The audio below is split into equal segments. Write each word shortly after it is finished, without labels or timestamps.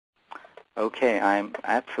Okay, I'm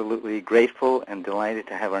absolutely grateful and delighted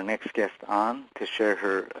to have our next guest on to share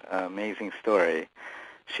her amazing story.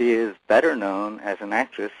 She is better known as an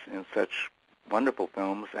actress in such wonderful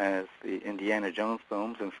films as the Indiana Jones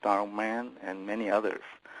films and Starman and many others.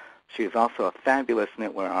 She is also a fabulous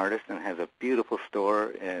knitwear artist and has a beautiful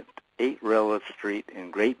store at 8 Railroad Street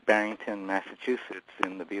in Great Barrington, Massachusetts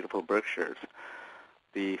in the beautiful Berkshires.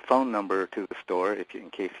 The phone number to the store, in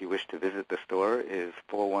case you wish to visit the store, is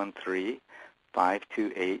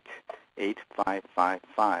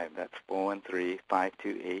 413-528-8555. That's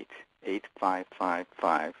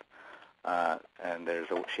 413-528-8555. And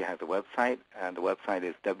she has a website, and the website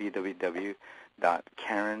is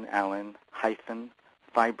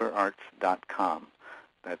www.KarenAllen-fiberarts.com.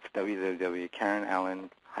 That's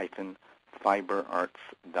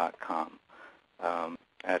www.KarenAllen-fiberarts.com.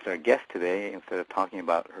 As our guest today, instead of talking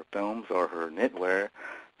about her films or her knitwear,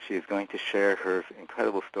 she is going to share her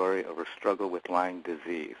incredible story of her struggle with Lyme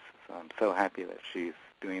disease. So I'm so happy that she's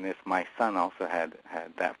doing this. My son also had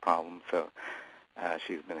that problem, so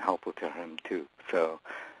she's been helpful to him too. So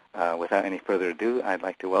without any further ado, I'd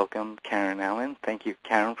like to welcome Karen Allen. Thank you,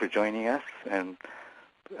 Karen, for joining us, and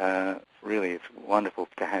really it's wonderful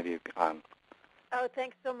to have you on. Oh,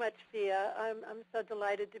 thanks so much, Fia. I'm so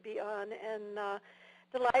delighted to be on, and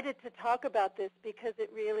delighted to talk about this because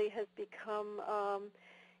it really has become, a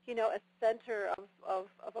center of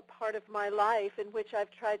a part of my life in which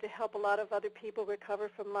I've tried to help a lot of other people recover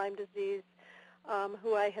from Lyme disease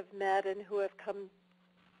who I have met and who have come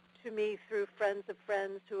to me through friends of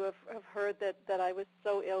friends who have heard that I was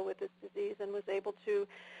so ill with this disease and was able to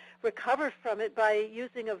recover from it by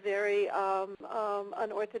using a very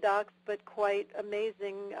unorthodox but quite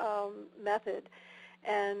amazing method.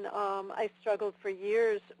 And I struggled for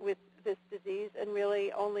years with this disease and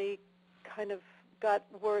really only kind of got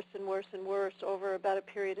worse and worse and worse over about a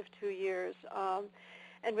period of 2 years,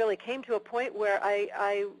 and really came to a point where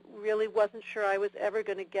I really wasn't sure I was ever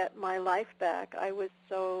going to get my life back. I was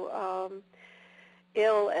so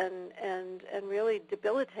ill and really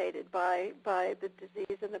debilitated by the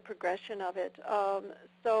disease and the progression of it. I'll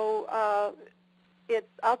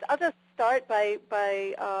just start by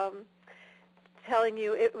telling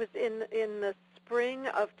you it was in the spring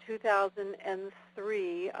of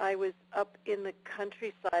 2003. I was up in the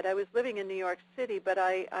countryside. I was living in New York City, but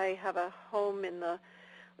I have a home in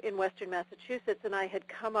Western Massachusetts, and I had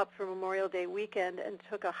come up for Memorial Day weekend and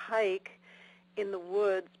took a hike in the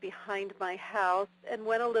woods behind my house and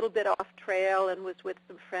went a little bit off trail and was with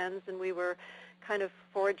some friends, and we were kind of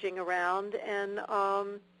foraging around. And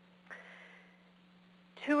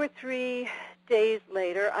 2 or 3 days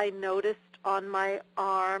later, I noticed on my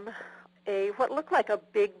arm what looked like a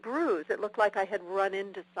big bruise. It looked like I had run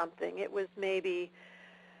into something. It was maybe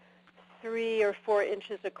 3 or 4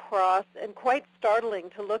 inches across and quite startling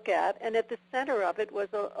to look at. And at the center of it was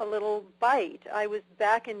a little bite. I was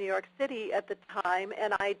back in New York City at the time,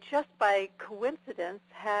 and I just by coincidence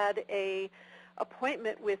had a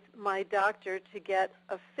appointment with my doctor to get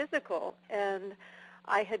a physical. And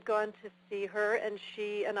I had gone to see her, and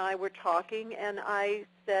she and I were talking, and I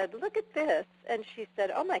said, "Look at this." And she said,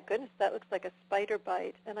 "Oh my goodness, that looks like a spider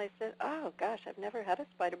bite." And I said, "Oh gosh, I've never had a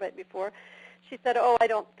spider bite before." She said, "Oh, I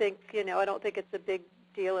don't think it's a big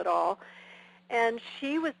deal at all." And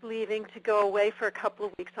she was leaving to go away for a couple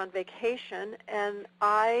of weeks on vacation, and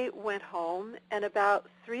I went home, and about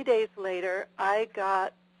 3 days later, I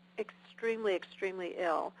got extremely, extremely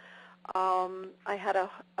ill. I had a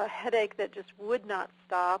headache that just would not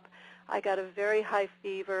stop. I got a very high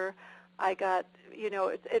fever. I got,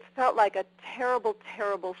 it felt like a terrible,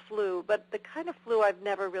 terrible flu, but the kind of flu I've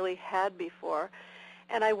never really had before.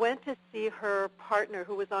 And I went to see her partner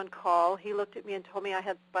who was on call. He looked at me and told me I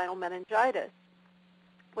had spinal meningitis,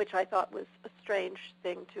 which I thought was a strange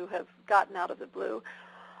thing to have gotten out of the blue.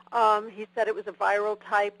 He said it was a viral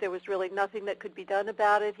type. There was really nothing that could be done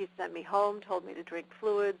about it. He sent me home, told me to drink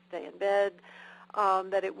fluids, stay in bed,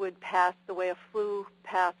 that it would pass the way a flu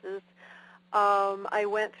passes. I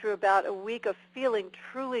went through about a week of feeling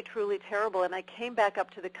truly, truly terrible, and I came back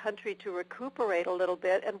up to the country to recuperate a little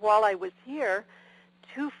bit. And while I was here,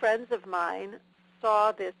 2 friends of mine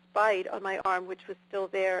saw this bite on my arm, which was still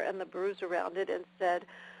there, and the bruise around it, and said,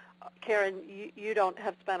 "Karen, you don't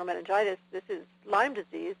have spinal meningitis. This is Lyme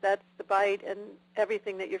disease. That's the bite, and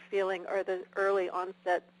everything that you're feeling are the early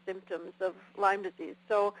onset symptoms of Lyme disease."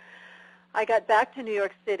 So I got back to New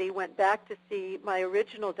York City, went back to see my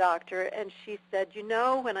original doctor, and she said,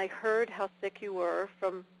 when I heard how sick you were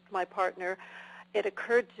from my partner, it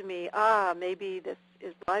occurred to me, maybe this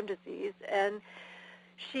is Lyme disease. And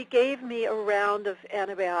she gave me a round of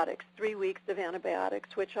antibiotics, 3 weeks of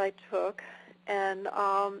antibiotics, which I took. And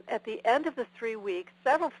at the end of the 3 weeks,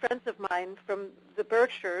 several friends of mine from the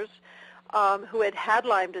Berkshires who had had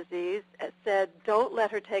Lyme disease said, don't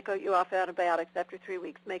let her take you off antibiotics after 3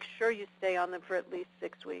 weeks. Make sure you stay on them for at least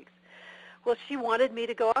 6 weeks. Well, she wanted me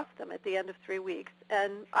to go off them at the end of 3 weeks,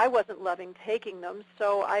 and I wasn't loving taking them,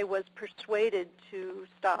 so I was persuaded to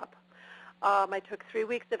stop. I took 3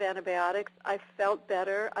 weeks of antibiotics. I felt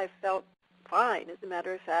better. I felt fine, as a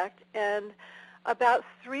matter of fact. And about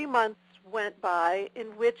 3 months went by in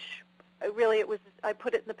which really it was, I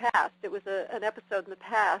put it in the past. It was an episode in the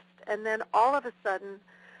past. And then all of a sudden,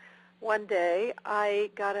 one day, I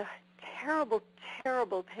got a terrible,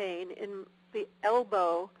 terrible pain in the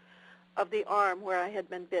elbow of the arm where I had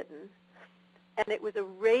been bitten. And it was a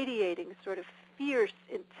radiating, sort of fierce,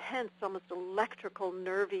 intense, almost electrical,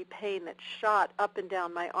 nervy pain that shot up and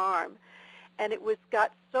down my arm. And it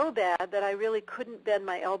got so bad that I really couldn't bend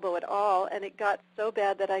my elbow at all, and it got so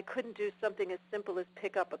bad that I couldn't do something as simple as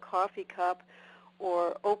pick up a coffee cup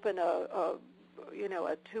or open a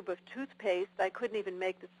tube of toothpaste. I couldn't even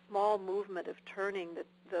make the small movement of turning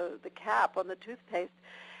the cap on the toothpaste.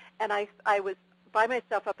 And I was by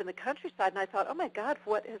myself up in the countryside, and I thought, oh my God,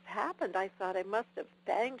 what has happened? I thought I must have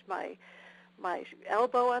banged my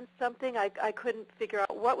elbow on something. I couldn't figure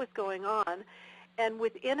out what was going on. And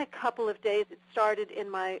within a couple of days, it started in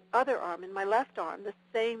my other arm, in my left arm, the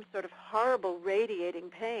same sort of horrible radiating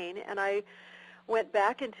pain. And I went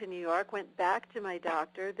back into New York, went back to my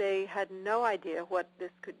doctor. They had no idea what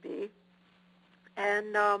this could be.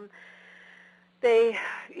 And they,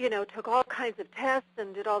 took all kinds of tests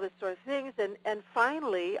and did all this sort of things. And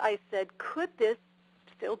finally, I said, could this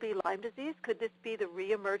still be Lyme disease? Could this be the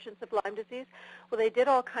reemergence of Lyme disease? Well, they did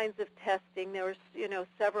all kinds of testing. There were,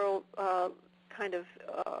 several kind of,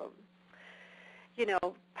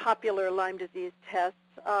 popular Lyme disease tests.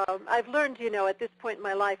 I've learned, at this point in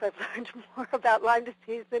my life, I've learned more about Lyme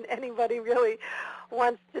disease than anybody really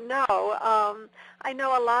wants to know. I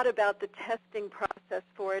know a lot about the testing process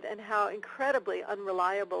for it and how incredibly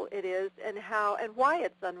unreliable it is and why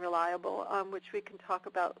it's unreliable, which we can talk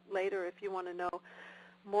about later if you want to know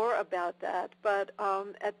more about that. But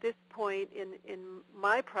at this point in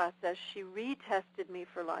my process, she retested me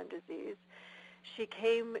for Lyme disease. She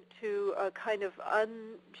came to a kind of,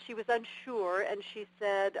 she was unsure, and she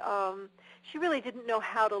said she really didn't know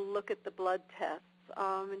how to look at the blood tests,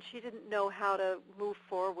 and she didn't know how to move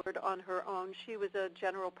forward on her own. She was a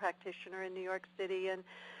general practitioner in New York City and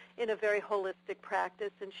in a very holistic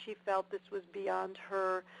practice, and she felt this was beyond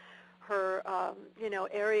her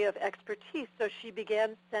area of expertise. So she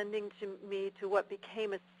began sending me to what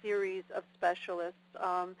became a series of specialists.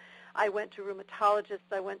 I went to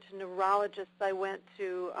rheumatologists, I went to neurologists, I went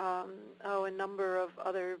to a number of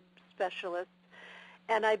other specialists,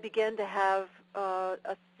 and I began to have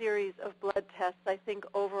a series of blood tests. I think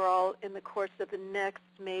overall in the course of the next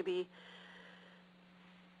maybe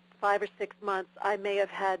 5 or 6 months, I may have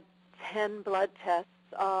had 10 blood tests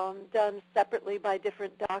done separately by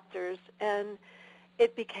different doctors, and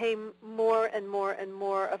it became more and more and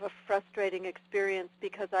more of a frustrating experience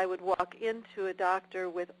because I would walk into a doctor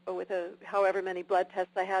with however many blood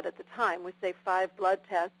tests I had at the time, with say 5 blood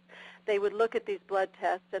tests. They would look at these blood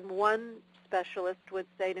tests, and one specialist would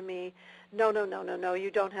say to me, no, you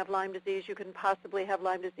don't have Lyme disease. You couldn't possibly have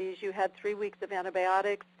Lyme disease. You had 3 weeks of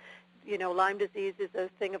antibiotics. Lyme disease is a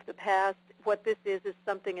thing of the past. What this is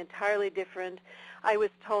something entirely different. I was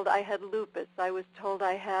told I had lupus. I was told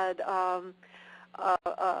I had a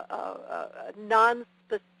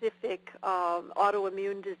non-specific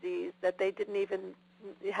autoimmune disease that they didn't even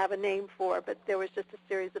have a name for, but there was just a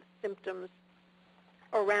series of symptoms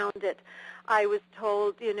around it. I was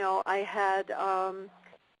told, I had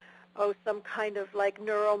some kind of like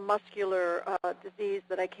neuromuscular disease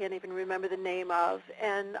that I can't even remember the name of,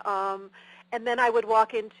 and then I would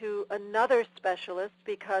walk into another specialist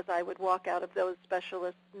because I would walk out of those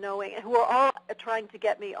specialists knowing, who were all trying to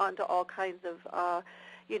get me onto all kinds of,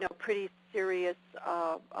 pretty serious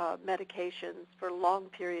medications for long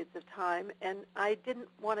periods of time, and I didn't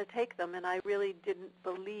want to take them, and I really didn't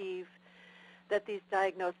believe that these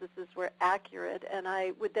diagnoses were accurate. And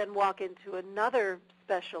I would then walk into another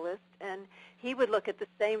specialist, and he would look at the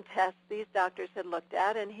same tests these doctors had looked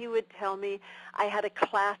at, and he would tell me I had a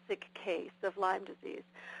classic case of Lyme disease.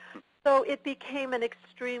 So it became an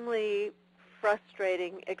extremely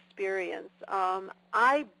frustrating experience.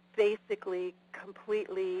 I basically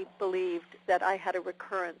completely believed that I had a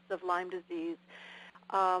recurrence of Lyme disease.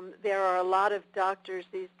 There are a lot of doctors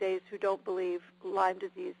these days who don't believe Lyme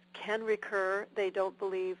disease can recur. They don't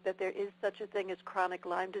believe that there is such a thing as chronic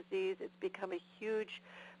Lyme disease. It's become a huge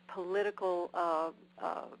political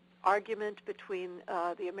argument between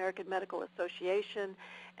the American Medical Association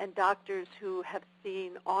and doctors who have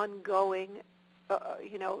seen ongoing,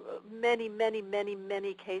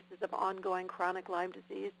 many cases of ongoing chronic Lyme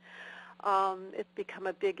disease. It's become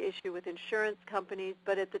a big issue with insurance companies,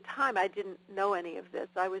 but at the time I didn't know any of this.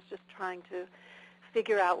 I was just trying to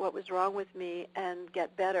figure out what was wrong with me and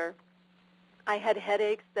get better. I had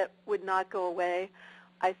headaches that would not go away.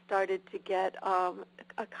 I started to get a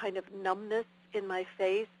kind of numbness in my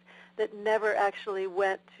face that never actually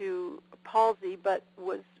went to palsy, but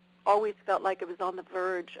was always felt like it was on the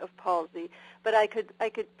verge of palsy. But I could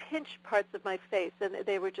pinch parts of my face, and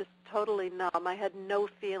they were just totally numb. I had no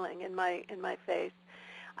feeling in my face.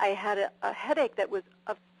 I had a headache that was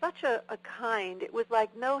of such a kind. It was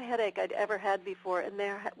like no headache I'd ever had before, and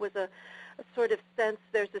there was a sort of sense.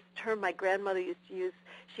 There's this term my grandmother used to use.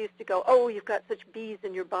 She used to go, "Oh, you've got such bees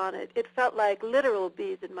in your bonnet." It felt like literal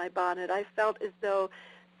bees in my bonnet. I felt as though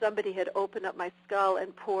somebody had opened up my skull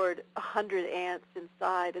and poured 100 ants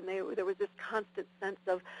inside, and there was this constant sense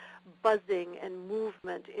of buzzing and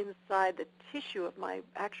movement inside the tissue of my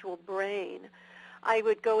actual brain. I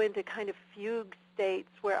would go into kind of fugue states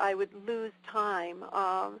where I would lose time.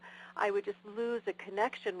 I would just lose a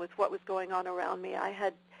connection with what was going on around me. I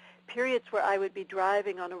had periods where I would be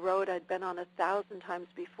driving on a road I'd been on 1,000 times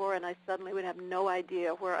before, and I suddenly would have no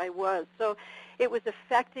idea where I was. So it was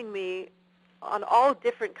affecting me on all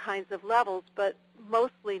different kinds of levels, but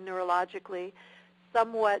mostly neurologically,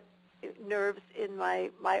 somewhat nerves in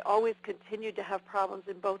I always continued to have problems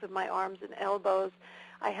in both of my arms and elbows.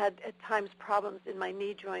 I had at times problems in my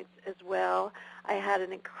knee joints as well. I had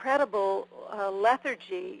an incredible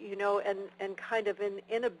lethargy, and kind of an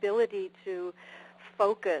inability to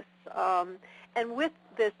focus. And with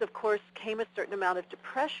this, of course, came a certain amount of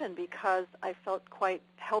depression because I felt quite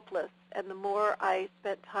helpless. And the more I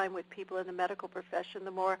spent time with people in the medical profession,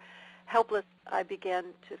 the more helpless I began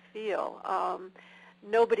to feel.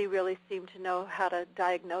 Nobody really seemed to know how to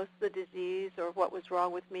diagnose the disease or what was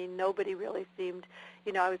wrong with me. Nobody really seemed,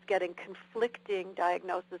 I was getting conflicting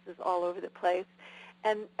diagnoses all over the place.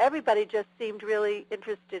 And everybody just seemed really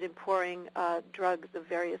interested in pouring drugs of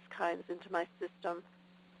various kinds into my system.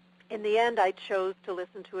 In the end, I chose to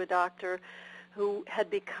listen to a doctor who had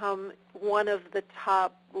become one of the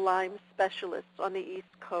top Lyme specialists on the East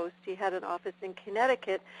Coast. He had an office in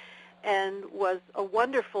Connecticut and was a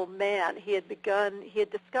wonderful man. He had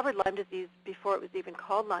discovered Lyme disease before it was even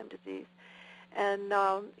called Lyme disease. And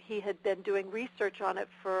he had been doing research on it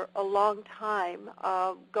for a long time,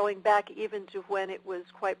 going back even to when it was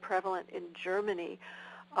quite prevalent in Germany.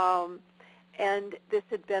 And this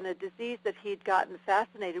had been a disease that he'd gotten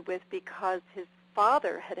fascinated with because his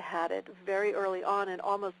father had had it very early on and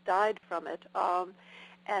almost died from it.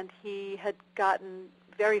 And he had gotten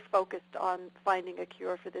very focused on finding a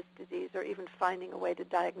cure for this disease or even finding a way to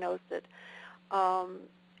diagnose it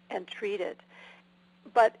and treat it.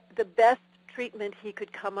 But the best treatment he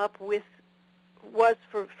could come up with was,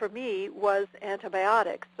 for me, was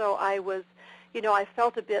antibiotics. So I was, I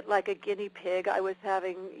felt a bit like a guinea pig. I was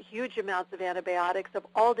having huge amounts of antibiotics of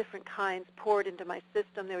all different kinds poured into my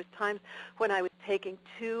system. There was times when I was taking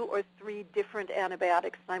 2 or 3 different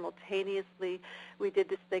antibiotics simultaneously. We did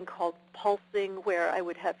this thing called pulsing, where I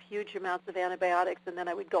would have huge amounts of antibiotics, and then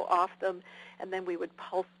I would go off them, and then we would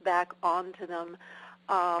pulse back onto them.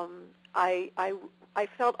 I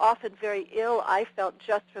felt often very ill. I felt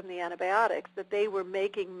just from the antibiotics that they were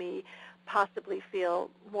making me possibly feel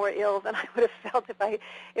more ill than I would have felt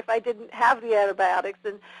if I didn't have the antibiotics.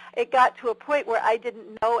 And it got to a point where I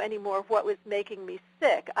didn't know anymore what was making me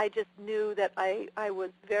sick. I just knew that I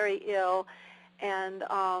was very ill, and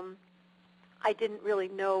I didn't really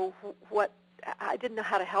know I didn't know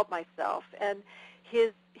how to help myself. And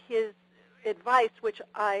his advice, which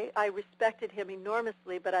I respected him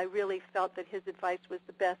enormously, but I really felt that his advice was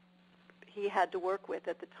the best he had to work with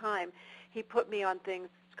at the time. He put me on things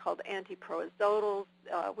called antiproazotals,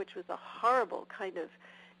 which was a horrible kind of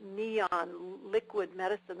neon liquid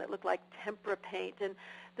medicine that looked like tempera paint. And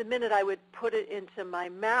the minute I would put it into my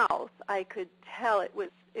mouth, I could tell it was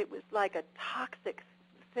like a toxic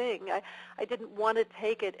thing. I didn't want to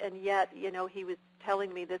take it, and yet, he was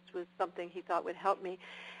telling me this was something he thought would help me.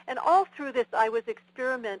 And all through this, I was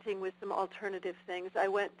experimenting with some alternative things. I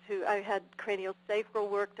had craniosacral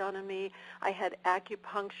work done on me. I had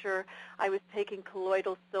acupuncture. I was taking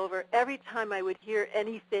colloidal silver. Every time I would hear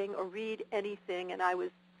anything or read anything, and I was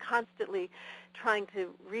constantly trying to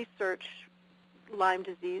research, Lyme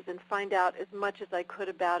disease and find out as much as I could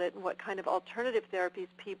about it and what kind of alternative therapies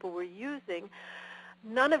people were using,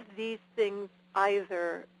 none of these things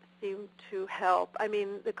either seemed to help. I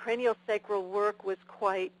mean, the craniosacral work was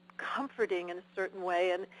quite comforting in a certain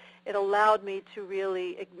way, and it allowed me to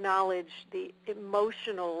really acknowledge the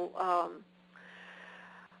emotional,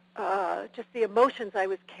 just the emotions I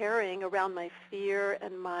was carrying around my fear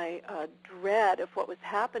and my dread of what was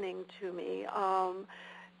happening to me.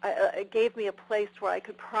 It gave me a place where I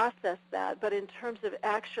could process that, but in terms of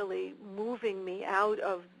actually moving me out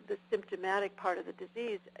of the symptomatic part of the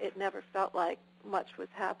disease, it never felt like much was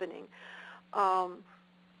happening.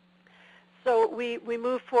 So we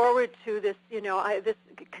moved forward to this, this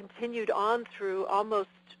continued on through almost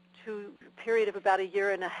to a period of about a year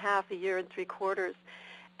and a half, a year and 3/4,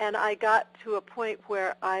 and I got to a point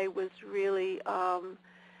where I was really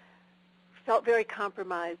felt very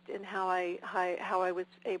compromised in how I was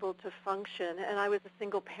able to function, and I was a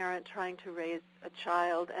single parent trying to raise a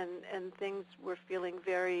child, and things were feeling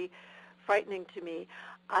very frightening to me.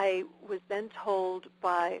 I was then told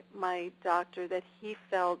by my doctor that he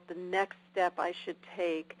felt the next step I should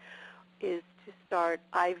take is to start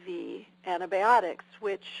IV antibiotics,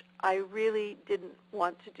 which I really didn't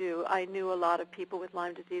want to do. I knew a lot of people with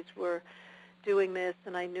Lyme disease were doing this,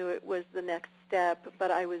 and I knew it was the next step,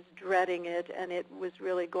 but I was dreading it, and it was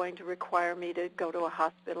really going to require me to go to a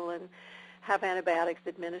hospital and have antibiotics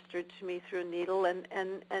administered to me through a needle,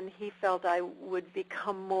 and he felt I would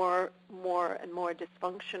become more and more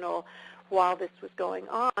dysfunctional while this was going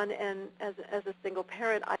on, and as a single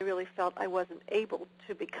parent, I really felt I wasn't able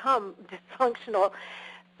to become dysfunctional.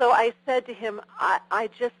 So I said to him, I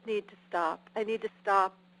just need to stop. I need to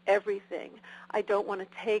stop everything. I don't want to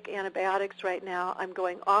take antibiotics right now. I'm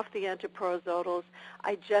going off the antiprozodals.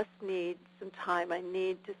 I just need some time. I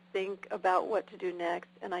need to think about what to do next,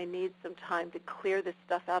 and I need some time to clear this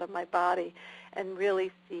stuff out of my body and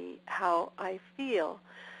really see how I feel.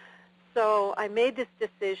 So I made this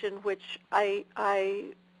decision, which it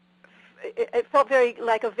felt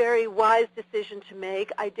like a very wise decision to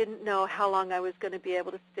make. I didn't know how long I was going to be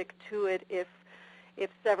able to stick to it if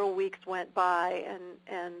several weeks went by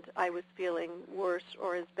and I was feeling worse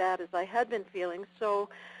or as bad as I had been feeling. So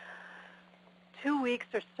 2 weeks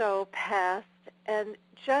or so passed, and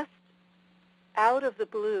just out of the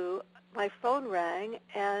blue, my phone rang,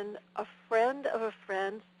 and a friend of a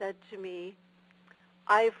friend said to me,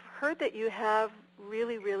 I've heard that you have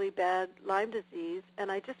really, really bad Lyme disease,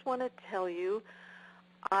 and I just want to tell you,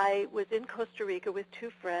 I was in Costa Rica with 2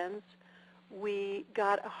 friends. We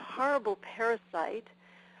got a horrible parasite.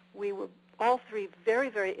 We were all 3 very,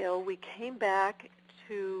 very ill. We came back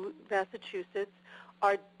to Massachusetts.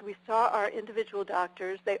 We saw our individual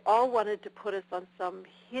doctors. They all wanted to put us on some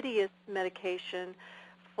hideous medication,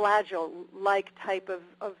 Flagyl-like type of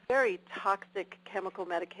very toxic chemical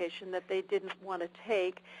medication that they didn't want to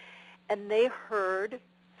take. And they heard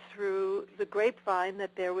through the grapevine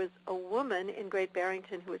that there was a woman in Great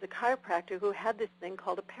Barrington who was a chiropractor who had this thing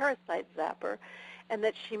called a parasite zapper, and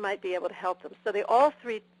that she might be able to help them. So they all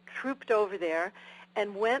 3 trooped over there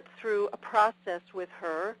and went through a process with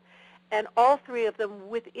her, and all 3 of them,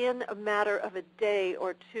 within a matter of a day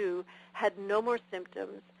or 2, had no more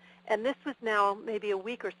symptoms. And this was now maybe a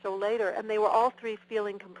week or so later, and they were all 3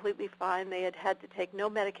 feeling completely fine. They had to take no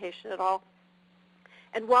medication at all.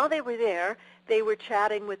 And while they were there, they were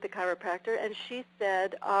chatting with the chiropractor, and she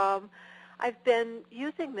said, I've been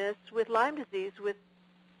using this with Lyme disease with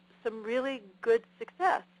some really good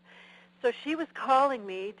success. So she was calling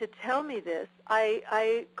me to tell me this.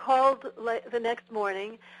 I called the next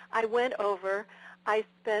morning. I went over. I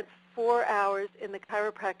spent 4 hours in the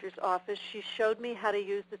chiropractor's office. She showed me how to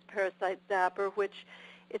use this parasite zapper, which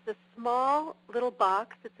it's a small little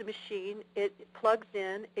box. It's a machine. It plugs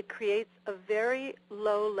in. It creates a very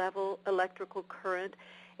low-level electrical current.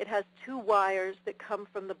 It has 2 wires that come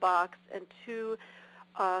from the box and 2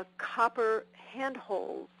 copper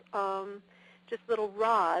handholds, just little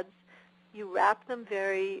rods. You wrap them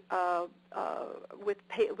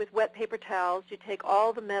with wet paper towels. You take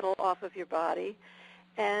all the metal off of your body,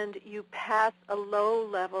 and you pass a low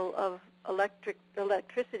level of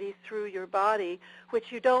electricity through your body,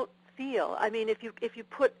 which you don't feel. I mean, if you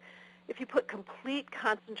put complete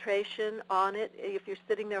concentration on it, if you're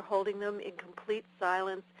sitting there holding them in complete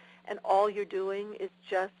silence, and all you're doing is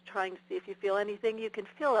just trying to see if you feel anything, you can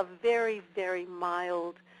feel a very, very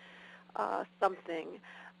mild something.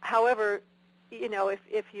 However,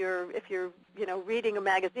 if you're reading a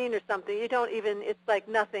magazine or something, you don't even, it's like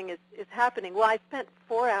nothing is happening. Well, I spent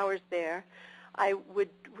 4 hours there.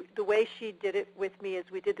 The way she did it with me is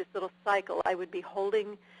we did this little cycle. I would be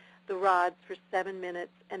holding the rods for 7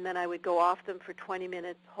 minutes, and then I would go off them for 20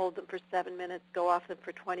 minutes, hold them for 7 minutes, go off them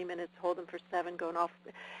for 20 minutes, hold them for 7, going off.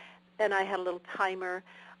 And I had a little timer.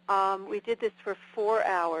 We did this for 4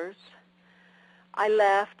 hours. I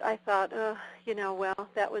left. I thought, well,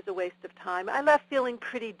 that was a waste of time. I left feeling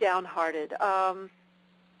pretty downhearted.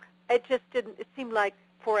 It just didn't, it seemed like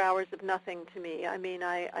 4 hours of nothing to me. I mean,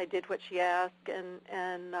 I did what she asked,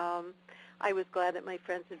 and I was glad that my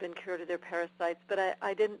friends had been cured of their parasites, but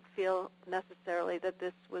I didn't feel necessarily that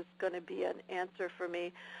this was going to be an answer for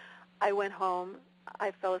me. I went home.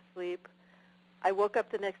 I fell asleep. I woke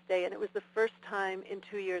up the next day, and it was the first time in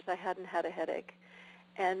 2 years I hadn't had a headache.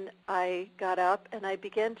 And I got up, and I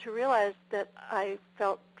began to realize that I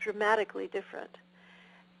felt dramatically different.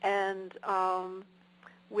 And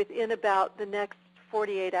within about the next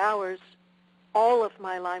 48 hours, all of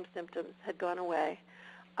my Lyme symptoms had gone away.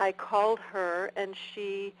 I called her, and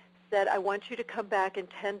she said, I want you to come back in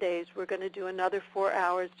 10 days. We're going to do another 4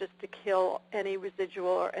 hours just to kill any residual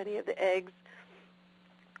or any of the eggs.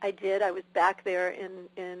 I did. I was back there in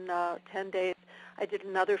 10 days. I did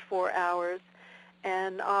another 4 hours.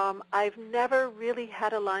 And I've never really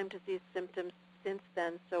had a Lyme disease symptom since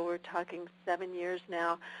then, so we're talking 7 years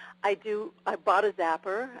now. I bought a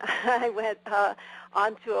zapper. I went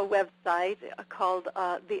onto a website called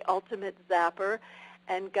The Ultimate Zapper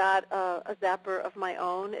and got a zapper of my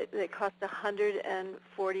own. It cost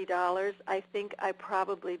 $140. I think I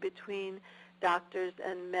probably, between doctors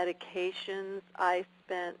and medications, I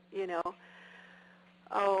spent,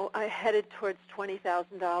 I headed towards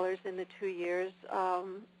 $20,000 in the 2 years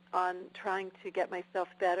on trying to get myself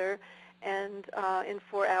better. And in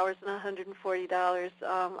 4 hours and $140,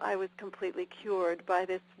 I was completely cured by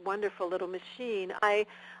this wonderful little machine. I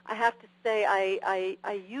have to say I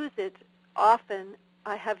use it often.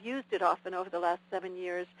 I have used it often over the last 7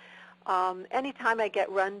 years. Anytime I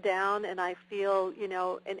get run down and I feel,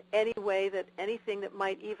 in any way that anything that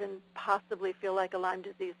might even possibly feel like a Lyme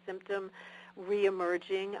disease symptom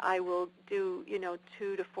reemerging, I will do,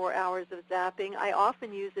 2 to 4 hours of zapping. I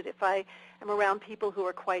often use it if I am around people who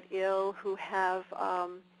are quite ill, who have,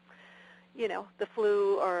 the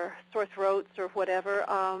flu or sore throats or whatever.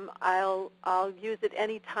 I'll use it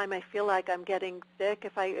any time I feel like I'm getting sick,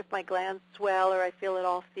 if my glands swell or I feel at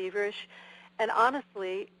all feverish. And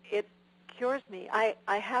honestly, it cures me. I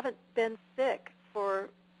haven't been sick for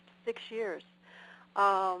 6 years.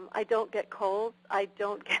 I don't get colds. I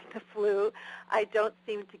don't get the flu. I don't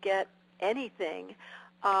seem to get anything.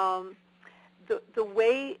 The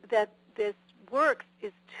way that this works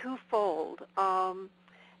is twofold.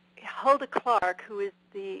 Hulda Clark, who is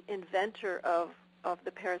the inventor of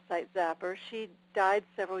the parasite zapper, she died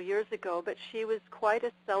several years ago, but she was quite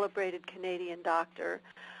a celebrated Canadian doctor,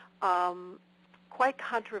 quite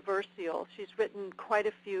controversial. She's written quite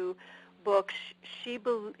a few books. She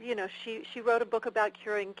wrote a book about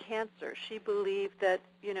curing cancer. She believed that,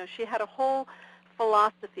 she had a whole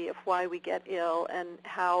philosophy of why we get ill and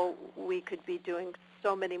how we could be doing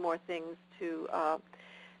so many more things to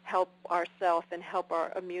help ourselves and help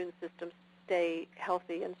our immune system stay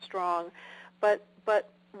healthy and strong. But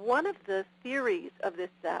one of the theories of this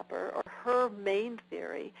zapper, or her main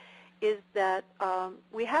theory, is that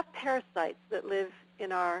we have parasites that live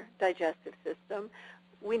in our digestive system.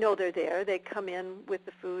 We know they're there. They come in with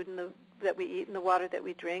the food that we eat and the water that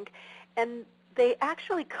we drink, and they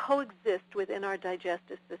actually coexist within our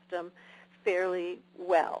digestive system fairly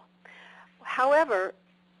well. However,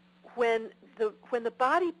 when the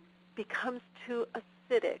body becomes too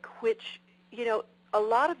acidic, which, a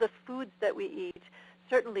lot of the foods that we eat,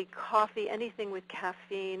 certainly coffee, anything with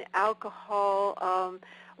caffeine, alcohol,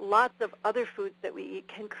 lots of other foods that we eat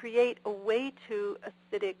can create a way too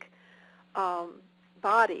acidic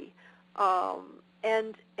body.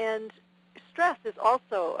 And stress is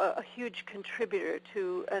also a huge contributor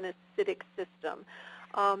to an acidic system.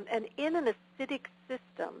 And in an acidic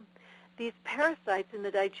system, these parasites in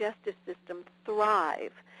the digestive system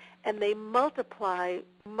thrive, and they multiply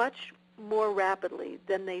much more rapidly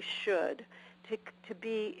than they should to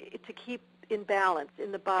keep in balance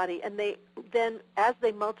in the body. And then as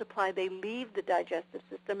they multiply, they leave the digestive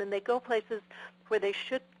system and they go places where they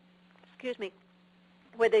shouldn't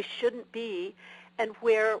be, and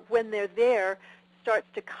where, when they're there, starts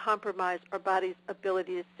to compromise our body's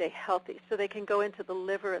ability to stay healthy. So they can go into the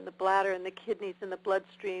liver and the bladder and the kidneys and the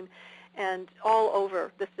bloodstream and all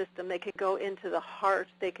over the system. They can go into the heart.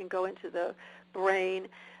 They can go into the brain.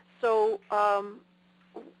 So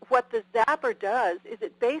what the zapper does is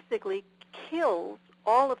it basically kills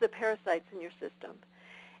all of the parasites in your system,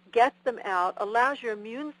 gets them out, allows your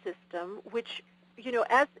immune system, which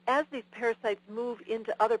as these parasites move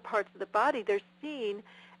into other parts of the body, they're seen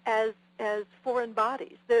as foreign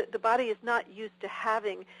bodies. The body is not used to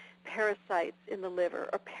having parasites in the liver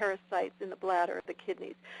or parasites in the bladder or the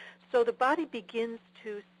kidneys. So the body begins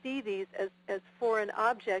to see these as foreign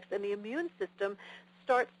objects, and the immune system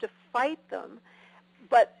starts to fight them.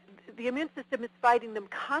 But the immune system is fighting them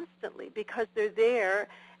constantly because they're there,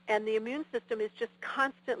 and the immune system is just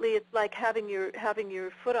constantly, it's like having your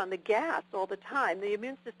foot on the gas all the time. The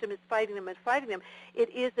immune system is fighting them and fighting them. It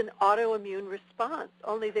is an autoimmune response,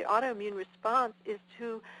 only the autoimmune response is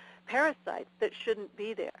to parasites that shouldn't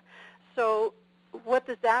be there. So what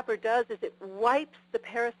the zapper does is it wipes the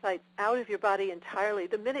parasites out of your body entirely.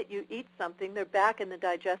 The minute you eat something, they're back in the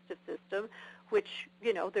digestive system, which,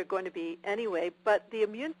 they're going to be anyway, but the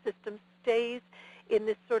immune system stays in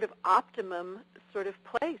this sort of optimum sort of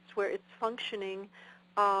place where it's functioning,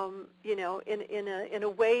 in a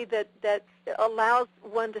way that allows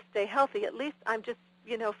one to stay healthy. At least I'm just,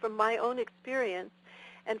 from my own experience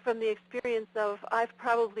and from the experience of, I've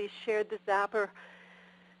probably shared the zapper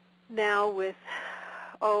now with,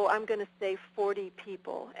 I'm going to say 40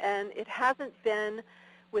 people. And it hasn't been,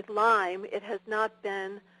 with Lyme, it has not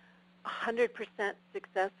been 100%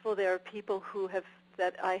 successful. There are people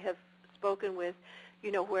that I have spoken with,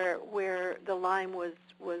 where the Lyme was,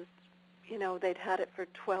 they'd had it for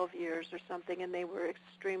 12 years or something, and they were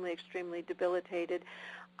extremely, extremely debilitated.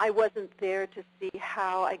 I wasn't there to see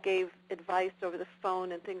how. I gave advice over the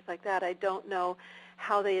phone and things like that. I don't know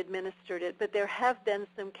how they administered it, but there have been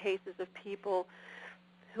some cases of people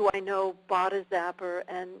who I know bought a zapper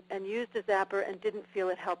and used a zapper and didn't feel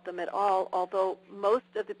it helped them at all, although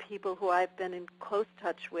most of the people who I've been in close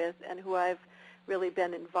touch with and who I've really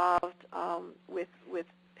been involved with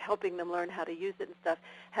helping them learn how to use it and stuff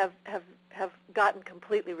have gotten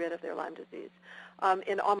completely rid of their Lyme disease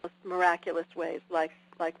in almost miraculous ways, like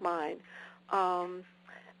mine.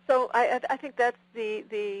 So I think that's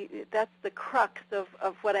the crux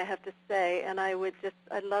of what I have to say, and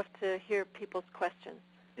I'd love to hear people's questions.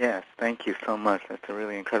 Yes, thank you so much. That's a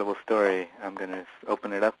really incredible story. I'm going to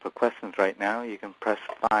open it up for questions right now. You can press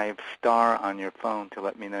 5* on your phone to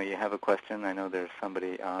let me know you have a question. I know there's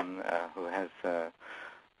somebody on who has a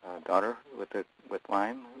daughter with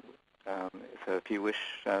Lyme. So if you wish,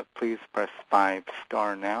 please press 5*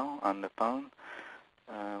 now on the phone.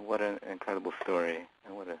 What an incredible story.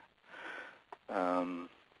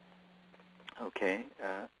 Okay.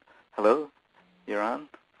 Hello? You're on?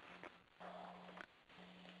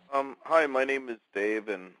 Hi, my name is Dave,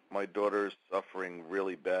 and my daughter's suffering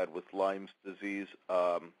really bad with Lyme disease.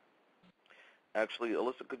 Actually,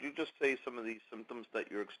 Alyssa, could you just say some of these symptoms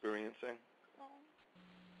that you're experiencing?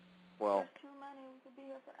 Well, too many. We could be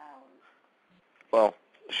here for hours. Well,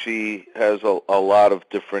 she has a lot of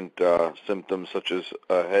different symptoms, such as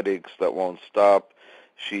headaches that won't stop.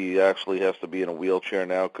 She actually has to be in a wheelchair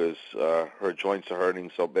now because her joints are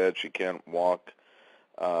hurting so bad she can't walk.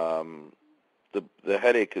 The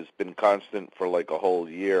headache has been constant for like a whole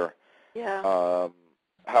year. Yeah.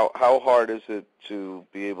 How hard is it to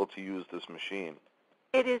be able to use this machine?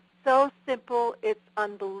 It is so simple, it's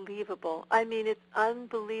unbelievable. I mean, it's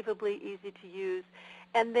unbelievably easy to use.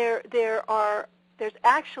 And there's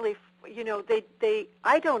actually,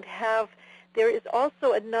 I don't have, there is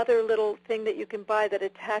also another little thing that you can buy that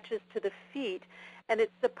attaches to the feet, and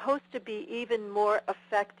it's supposed to be even more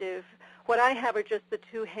effective. What I have are just the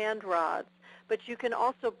 2 hand rods, but you can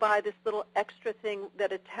also buy this little extra thing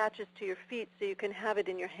that attaches to your feet so you can have it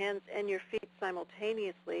in your hands and your feet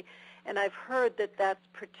simultaneously. And I've heard that that's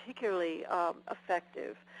particularly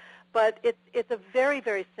effective. But it's a very,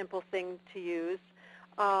 very simple thing to use.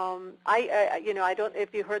 I don't know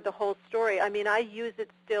if you heard the whole story. I mean, I use it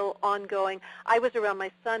still ongoing. I was around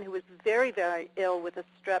my son who was very, very ill with a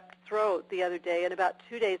strep throat the other day, and about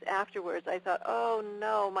 2 days afterwards I thought, oh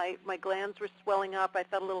no, my glands were swelling up. I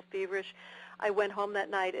felt a little feverish. I went home that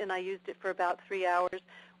night and I used it for about 3 hours,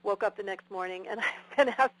 woke up the next morning, and I've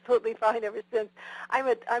been absolutely fine ever since.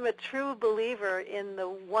 I'm a true believer in the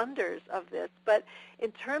wonders of this. But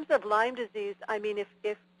in terms of Lyme disease, I mean,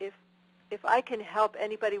 if I can help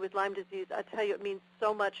anybody with Lyme disease, I tell you, it means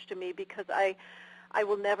so much to me because I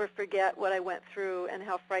will never forget what I went through and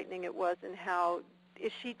how frightening it was. And how,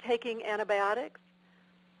 is she taking antibiotics?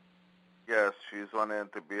 Yes, she's on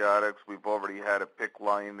antibiotics. We've already had a PICC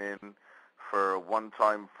line in for one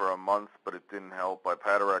time for a month, but it didn't help. I've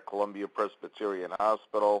had her at Columbia Presbyterian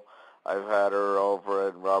Hospital. I've had her over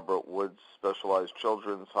at Robert Wood Specialized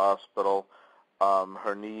Children's Hospital.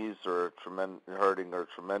 Her knees are hurting her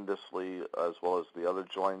tremendously, as well as the other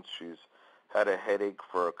joints. She's had a headache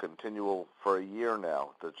for a year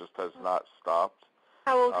now that just has not stopped.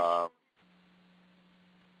 How old is she?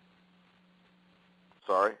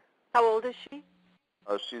 Sorry? How old is she?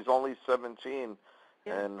 She's only 17,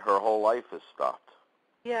 Yeah. and her whole life is stopped.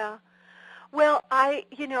 Yeah. Well, I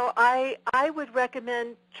would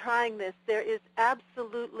recommend trying this. There is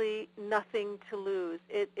absolutely nothing to lose.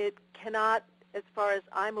 It cannot, as far as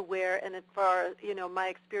I'm aware, and as far as my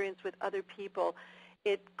experience with other people,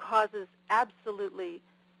 it causes absolutely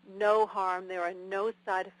no harm. There are no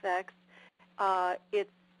side effects. It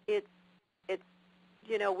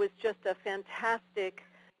was just a fantastic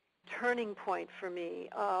turning point for me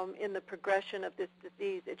in the progression of this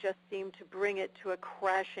disease. It just seemed to bring it to a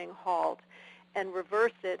crashing halt and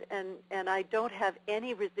reverse it, and I don't have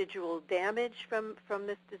any residual damage from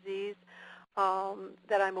this disease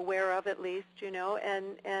that I'm aware of, at least, and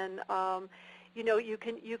you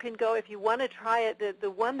can go, if you want to try it. The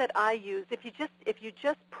one that I use, if you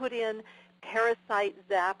just put in Parasite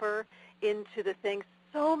Zapper into the thing,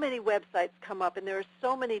 so many websites come up, and there are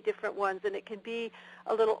so many different ones, and it can be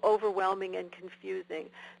a little overwhelming and confusing.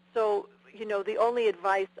 So, the only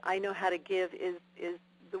advice I know how to give is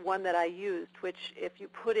the one that I used, which, if you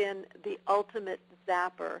put in the Ultimate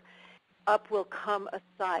Zapper, up will come a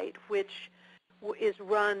site which is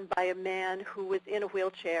run by a man who was in a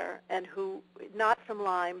wheelchair and who, not from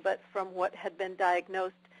Lyme, but from what had been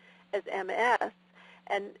diagnosed as MS.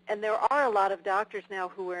 And there are a lot of doctors now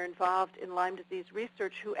who are involved in Lyme disease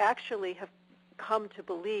research who actually have come to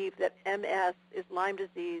believe that MS is Lyme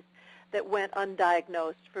disease that went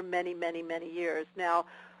undiagnosed for many, many, many years. Now,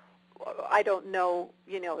 I don't know,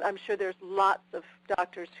 I'm sure there's lots of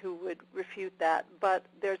doctors who would refute that, but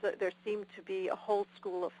there seemed to be a whole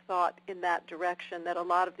school of thought in that direction, that a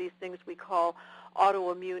lot of these things we call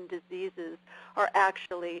autoimmune diseases are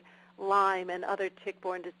actually Lyme and other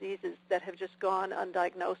tick-borne diseases that have just gone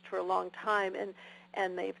undiagnosed for a long time,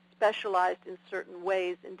 and they've specialized in certain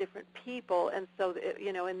ways in different people. And so,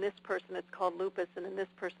 in this person it's called lupus, and in this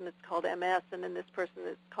person it's called MS, and in this person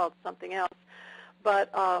it's called something else.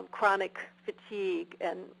 But chronic fatigue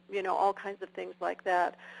and all kinds of things like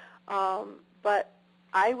that. But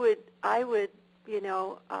I would I'd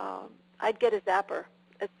get a zapper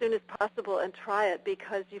as soon as possible and try it,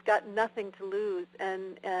 because you've got nothing to lose.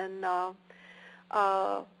 And the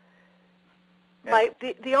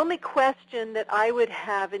only question that I would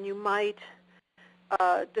have, and you might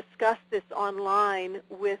discuss this online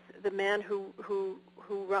with the man who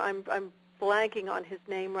I'm blanking on his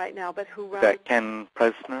name right now, but who runs... Is that Ken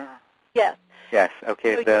Presner? Yes. Yes.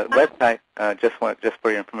 Okay. So the website, just for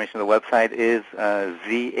your information, the website is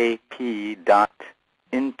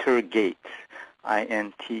zap.intergate,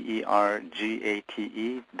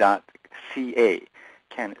 intergate.ca.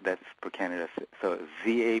 That's for Canada. So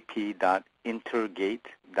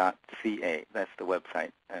zap.intergate.ca. That's the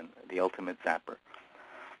website, and the Ultimate Zapper.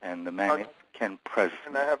 And the man is Ken Presner.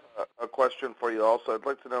 And I have a question for you also. I'd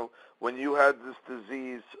like to know, when you had this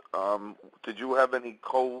disease, did you have any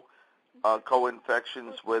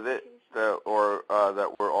co-infections with it that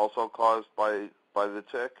were also caused by the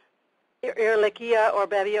tick? Ehrlichia or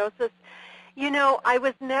babesiosis. I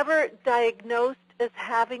was never diagnosed as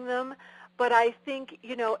having them, but I think,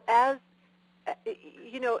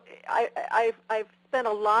 I've spent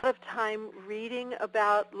a lot of time reading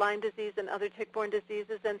about Lyme disease and other tick-borne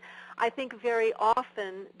diseases, and I think very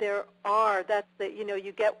often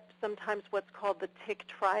you get sometimes what's called the tick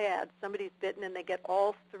triad. Somebody's bitten and they get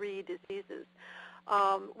all three diseases,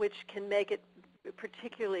 which can make it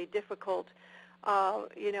particularly difficult,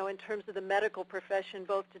 in terms of the medical profession,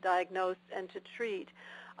 both to diagnose and to treat.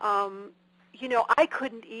 I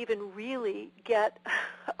couldn't even really get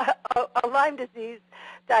a Lyme disease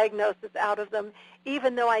diagnosis out of them,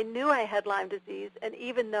 even though I knew I had Lyme disease, and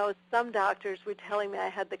even though some doctors were telling me I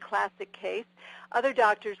had the classic case, other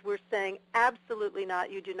doctors were saying, absolutely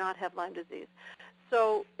not, you do not have Lyme disease.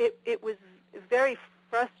 So it was very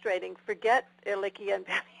frustrating. Forget Ehrlichia and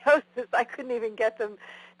babesiosis. I couldn't even get them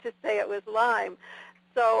to say it was Lyme.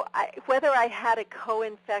 So whether I had a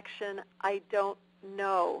co-infection, I don't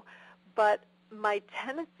know. But my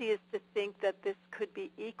tendency is to think that this could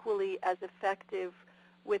be equally as effective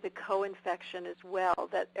with a co-infection as well,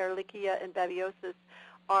 that Ehrlichia and babesiosis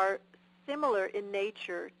are similar in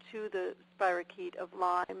nature to the spirochete of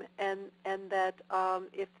Lyme, and that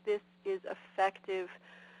if this is effective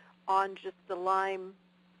on just the Lyme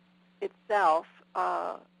itself,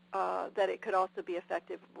 that it could also be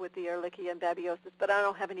effective with the Ehrlichia and babesiosis. But I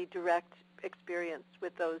don't have any direct experience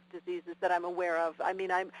with those diseases that I'm aware of. I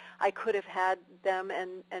mean, I could have had them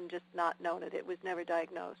and just not known it. It was never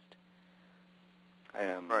diagnosed.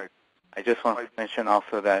 Right. I just want to mention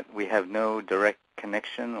also that we have no direct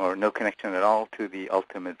connection or no connection at all to the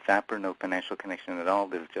Ultimate Zapper, no financial connection at all.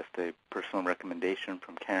 This is just a personal recommendation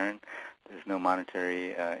from Karen. There's no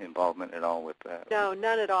monetary involvement at all with that. No,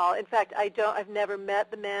 none at all. In fact, I've never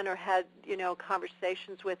met the man or had,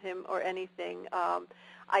 conversations with him or anything.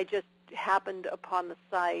 I just happened upon the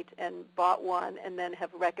site and bought one and then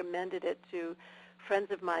have recommended it to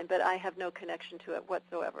friends of mine, but I have no connection to it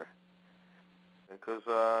whatsoever. Because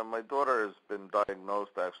my daughter has been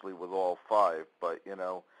diagnosed actually with all 5, but,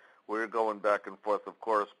 we're going back and forth, of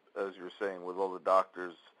course, as you're saying, with all the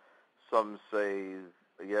doctors. Some say,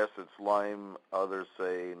 yes, it's Lyme, others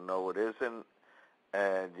say, no, it isn't,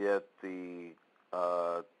 and yet the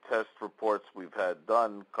test reports we've had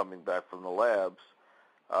done coming back from the labs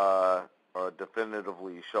are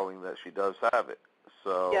definitively showing that she does have it.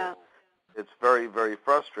 So yeah. It's very, very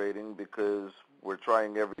frustrating because we're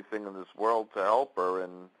trying everything in this world to help her,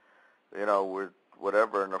 and, we're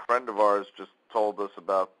whatever. And a friend of ours just told us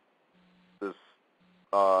about this.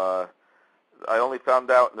 I only found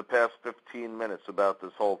out in the past 15 minutes about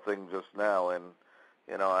this whole thing just now, and,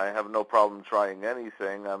 I have no problem trying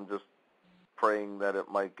anything. I'm just praying that it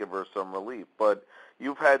might give her some relief. But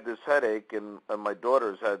you've had this headache, and my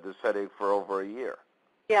daughter's had this headache for over a year.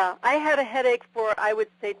 Yeah, I had a headache for, I would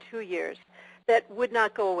say, 2 years that would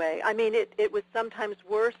not go away. I mean, it was sometimes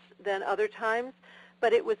worse than other times,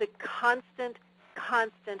 but it was a constant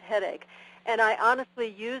headache. And I honestly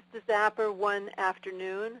used the Zapper one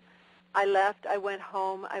afternoon. I left, I went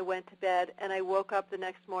home, I went to bed, and I woke up the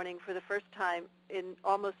next morning for the first time in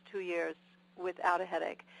almost 2 years without a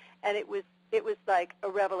headache. And it was like a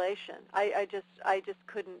revelation. I just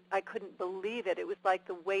couldn't believe it. It was like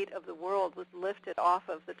the weight of the world was lifted off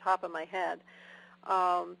of the top of my head.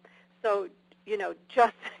 So,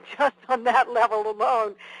 just on that level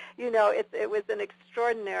alone, it was an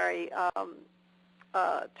extraordinary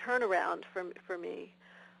turnaround for me.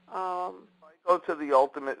 If I go to the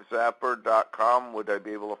ultimatezapper.com, would I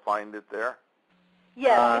be able to find it there?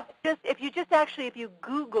 Yes. If you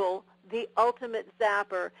Google the Ultimate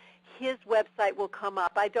Zapper, his website will come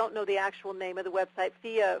up. I don't know the actual name of the website.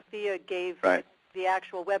 Fia gave the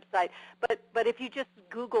actual website. But if you just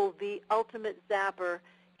Google the Ultimate Zapper,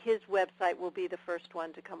 his website will be the first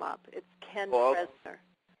one to come up. It's Ken Fresner.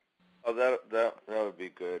 Oh, that would be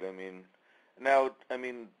good. Do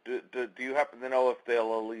you happen to know if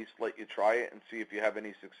they'll at least let you try it and see if you have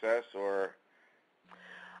any success, or?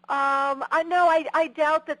 I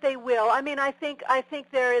doubt that they will. I mean, I think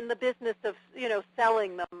they're in the business of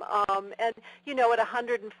selling them, and at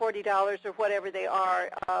 $140 or whatever they are,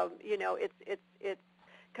 it's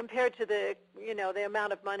compared to the the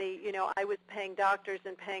amount of money I was paying doctors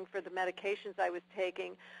and paying for the medications I was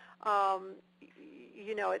taking.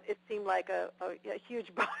 It seemed like a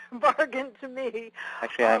huge bargain to me.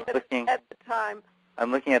 Actually, I'm looking at the time.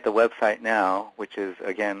 I'm looking at the website now, which is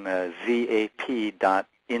again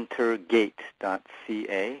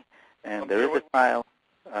zap.intergate.ca, and there is a trial.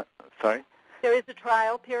 Sorry. There is a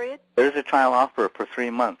trial period. There is a trial offer for 3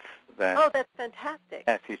 months. Oh, that's fantastic.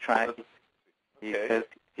 Yes, he tried. He says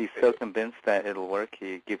he's so convinced that it'll work.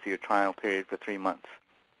 He gives you a trial period for 3 months.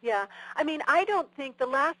 Yeah, I mean, I don't think the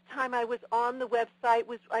last time I was on the website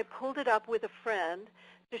was I pulled it up with a friend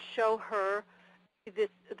to show her this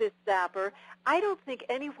Zapper. I don't think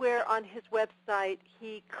anywhere on his website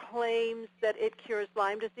he claims that it cures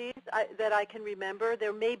Lyme disease that I can remember.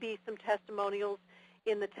 There may be some testimonials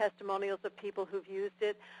in the testimonials of people who've used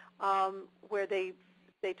it where they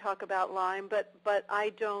talk about Lyme, but I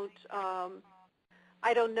don't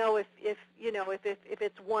know if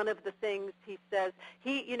it's one of the things he says.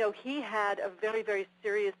 He had a very, very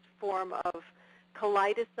serious form of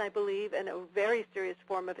colitis, I believe, and a very serious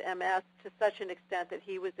form of MS to such an extent that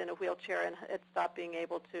he was in a wheelchair and had stopped being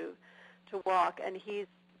able to walk. And he's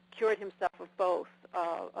cured himself of both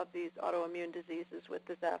of these autoimmune diseases with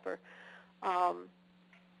the Zapper.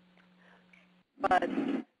 But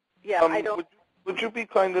yeah, I don't. Would you be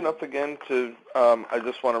kind enough again to? I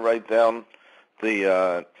just want to write down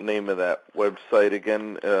the name of that website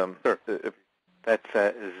again. Sure. That's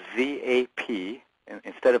ZAP.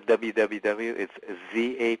 Instead of www, it's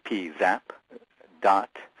ZAP, zap,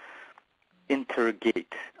 dot,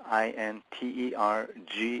 intergate, INTERGATE,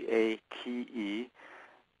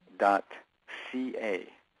 dot, CA.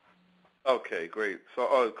 Okay, great.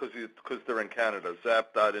 So, because they're in Canada,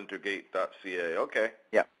 zap.intergate.ca. Okay.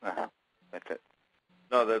 Yeah, that's it.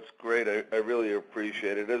 No, that's great. I really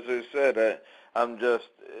appreciate it. As I said, I'm just,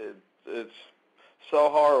 it's so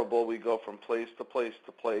horrible. We go from place to place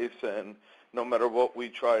to place, and no matter what we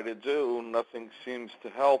try to do, nothing seems to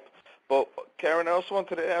help. But Karen, I also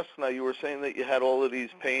wanted to ask. Now, you were saying that you had all of these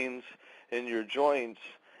pains in your joints.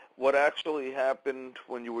 What actually happened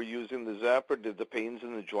when you were using the zapper? Did the pains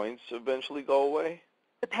in the joints eventually go away?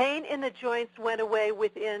 The pain in the joints went away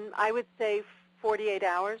within, I would say, 48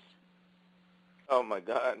 hours. Oh my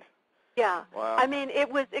God. Yeah. Wow. I mean,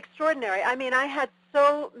 it was extraordinary. I mean, I had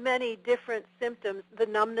so many different symptoms. The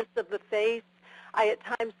numbness of the face. I at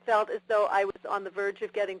times felt as though I was on the verge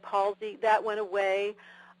of getting palsy. That went away.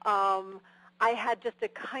 I had just a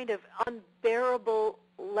kind of unbearable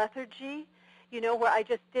lethargy, where I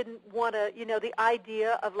just didn't want to, the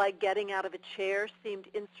idea of like getting out of a chair seemed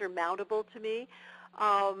insurmountable to me.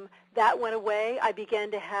 That went away. I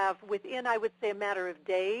began to have, within, I would say, a matter of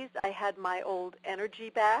days, I had my old energy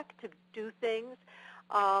back to do things.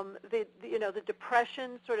 The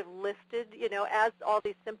depression sort of lifted, as all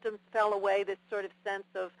these symptoms fell away, this sort of sense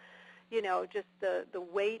of, just the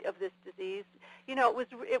weight of this disease.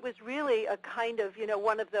 It was really a kind of,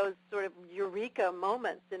 one of those sort of eureka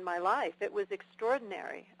moments in my life. It was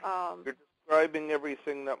extraordinary. You're describing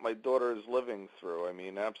everything that my daughter is living through. I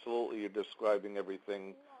mean, absolutely, you're describing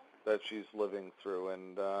everything that she's living through.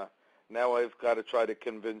 And now I've got to try to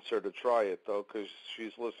convince her to try it, though, because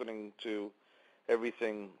she's listening to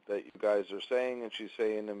everything that you guys are saying, and she's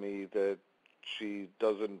saying to me that she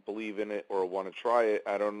doesn't believe in it or want to try it.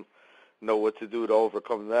 I don't know what to do to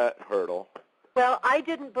overcome that hurdle. Well, I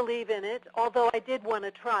didn't believe in it, although I did want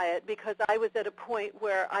to try it because I was at a point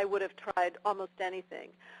where I would have tried almost anything.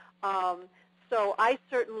 So I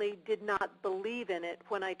certainly did not believe in it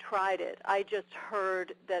when I tried it. I just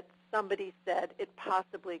heard that somebody said it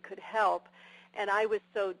possibly could help, and I was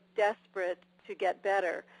so desperate to get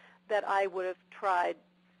better that I would have tried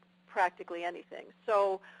practically anything.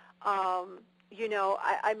 So, I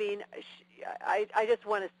just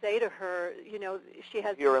want to say to her, she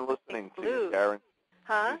has Here and listening to you, Karen.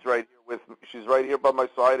 Huh? She's right here with me. She's right here by my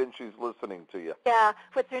side, and she's listening to you. Yeah.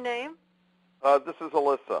 What's her name? This is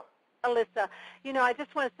Alyssa. Alyssa. I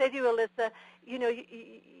just want to say to you, Alyssa,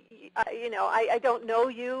 I don't know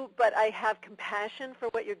you, but I have compassion for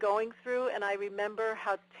what you're going through, and I remember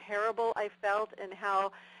how terrible I felt and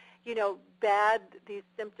how, bad these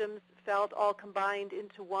symptoms felt all combined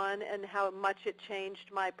into one, and how much it changed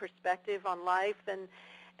my perspective on life.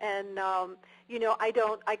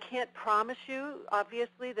 I can't promise you,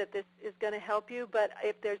 obviously, that this is going to help you, but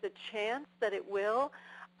if there's a chance that it will,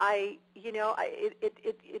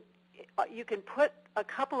 you can put a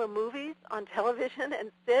couple of movies on television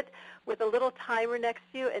and sit with a little timer next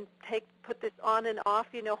to you and put this on and off.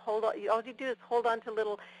 Hold on. All you do is hold on to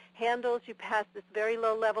little handles. You pass this very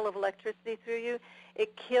low level of electricity through you.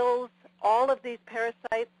 It kills all of these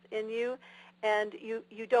parasites in you, and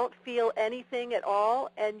you don't feel anything at all,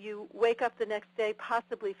 and you wake up the next day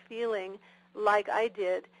possibly feeling like I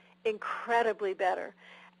did, incredibly better.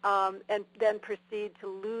 And then proceed to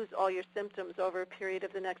lose all your symptoms over a period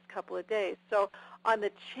of the next couple of days. So on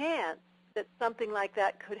the chance that something like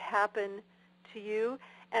that could happen to you,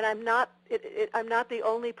 and I'm not the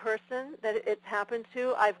only person that it's happened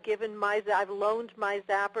to. I've loaned my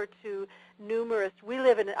zapper to numerous.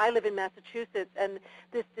 I live in Massachusetts, and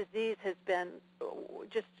this disease has been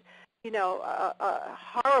just, a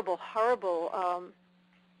horrible part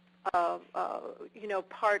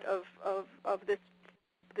of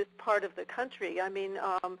this part of the country. I mean,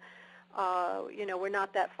 we're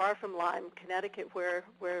not that far from Lyme, Connecticut, where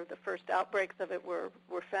the first outbreaks of it were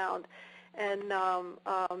found. And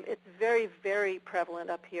it's very, very prevalent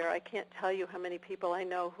up here. I can't tell you how many people I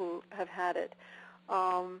know who have had it.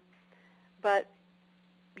 But,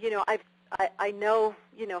 I know,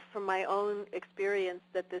 from my own experience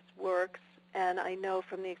that this works, and I know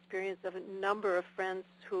from the experience of a number of friends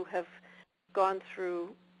who have gone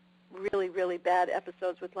through really, really bad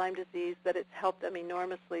episodes with Lyme disease that it's helped them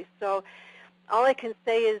enormously. So all I can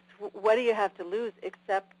say is, what do you have to lose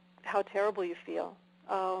except how terrible you feel?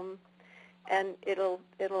 And it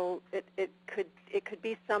could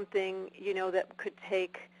be something, that could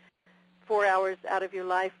take 4 hours out of your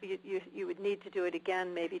life. You would need to do it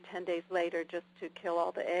again maybe 10 days later just to kill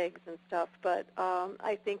all the eggs and stuff. But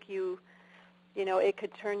I think it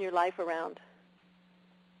could turn your life around.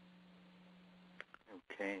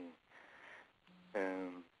 Okay.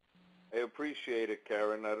 I appreciate it,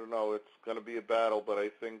 Karen. I don't know. It's going to be a battle, but I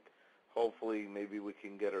think hopefully maybe we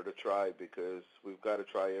can get her to try, because we've got to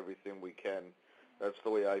try everything we can. That's the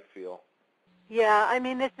way I feel. Yeah, I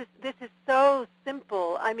mean, this is so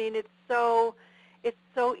simple. I mean, it's so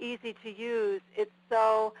easy to use. It's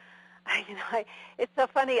so, it's so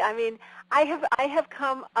funny. I mean, I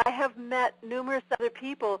have met numerous other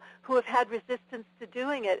people who have had resistance to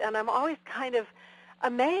doing it, and I'm always kind of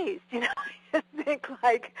amazed. You know, I just think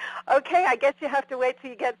like, okay, I guess you have to wait till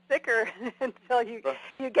you get sicker until you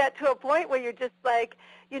get to a point where you're just like,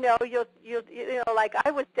 you know, like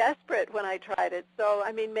I was desperate when I tried it. So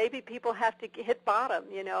I mean, maybe people have to hit bottom.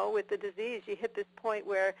 You know, with the disease, you hit this point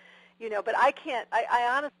where, you know. But I can't. I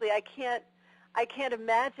honestly, I can't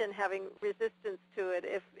imagine having resistance to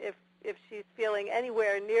it if she's feeling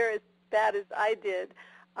anywhere near as bad as I did.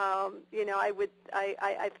 You know,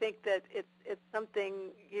 I think that it's something,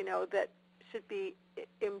 you know, that should be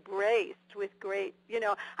embraced with great, you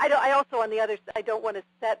know. I also, on the other side, I don't want to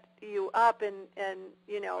set you up and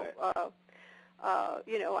you know,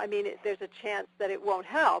 you know, I mean, there's a chance that it won't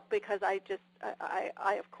help because I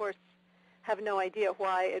of course have no idea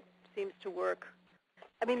why it seems to work.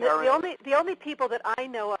 I mean, the only people that I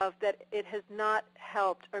know of that it has not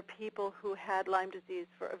helped are people who had Lyme disease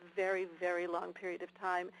for a very, very long period of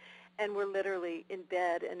time and were literally in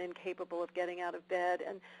bed and incapable of getting out of bed,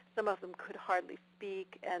 and some of them could hardly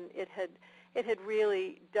speak, and it had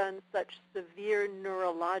really done such severe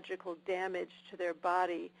neurological damage to their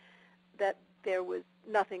body that there was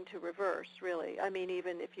nothing to reverse, really. I mean,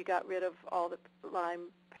 even if you got rid of all the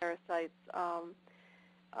Lyme parasites,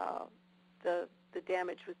 the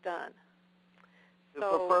damage was done. If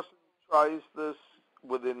a person tries this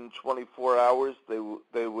within 24 hours,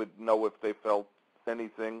 they would know if they felt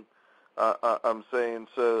anything. I'm saying,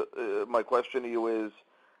 so my question to you is,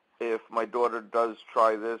 if my daughter does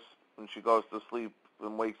try this and she goes to sleep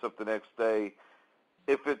and wakes up the next day,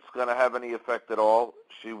 if it's going to have any effect at all,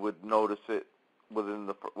 she would notice it within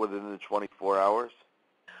the 24 hours?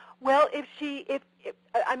 Well, if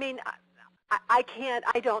I mean,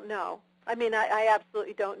 I don't know. I mean, I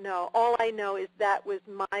absolutely don't know. All I know is that was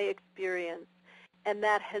my experience, and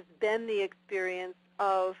that has been the experience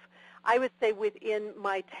of, I would say, within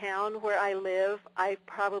my town where I live, I've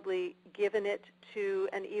probably given it to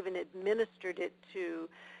and even administered it to,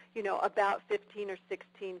 you know, about 15 or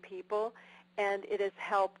 16 people, and it has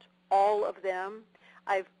helped all of them.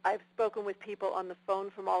 I've spoken with people on the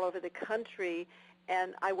phone from all over the country,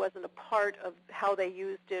 and I wasn't a part of how they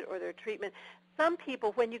used it or their treatment. Some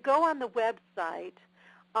people, when you go on the website,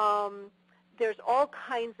 there's all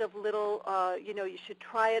kinds of little, you know, you should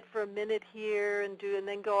try it for a minute here and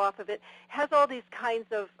then go off of it. It has all these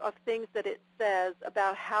kinds of things that it says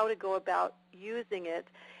about how to go about using it.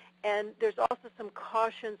 And there's also some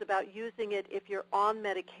cautions about using it if you're on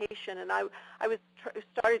medication. And I was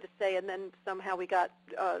started to say, and then somehow we got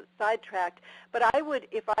sidetracked. But I would,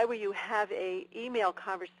 if I were you, have a email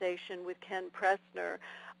conversation with Ken Pressner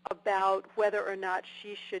about whether or not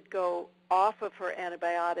she should go off of her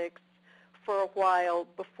antibiotics for a while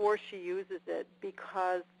before she uses it,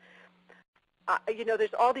 because you know,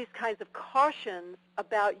 there's all these kinds of cautions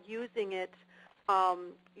about using it,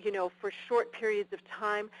 you know, for short periods of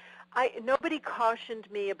time. Nobody cautioned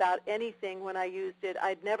me about anything when I used it.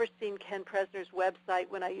 I'd never seen Ken Pressner's website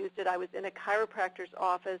when I used it. I was in a chiropractor's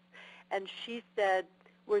office, and she said,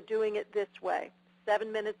 we're doing it this way: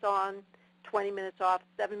 7 minutes on, 20 minutes off,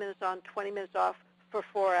 7 minutes on, 20 minutes off for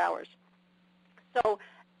 4 hours. So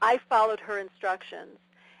I followed her instructions,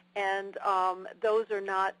 and those are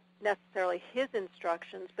not necessarily his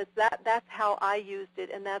instructions, but that's how I used it,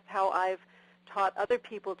 and that's how I've taught other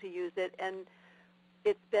people to use it, and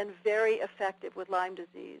it's been very effective with Lyme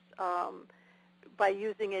disease by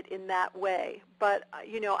using it in that way. But,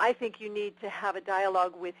 you know, I think you need to have a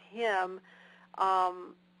dialogue with him.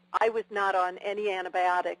 I was not on any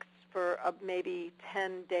antibiotics for maybe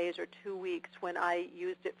 10 days or 2 weeks when I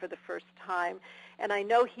used it for the first time. And I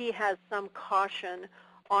know he has some caution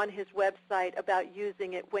on his website about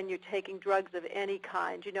using it when you're taking drugs of any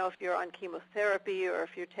kind, you know, if you're on chemotherapy or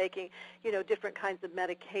if you're taking, you know, different kinds of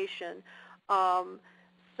medication.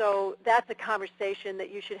 So that's a conversation that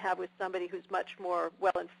you should have with somebody who's much more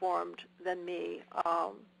well-informed than me.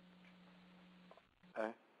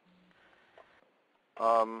 Okay.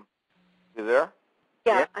 You there?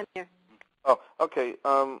 Yeah, I'm here. Oh, okay.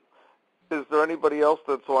 Is there anybody else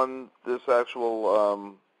that's on this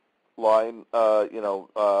actual line, you know,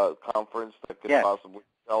 conference that could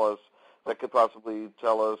possibly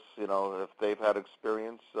tell us, you know, if they've had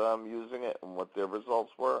experience using it and what their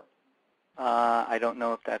results were? I don't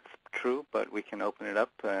know if that's true, but we can open it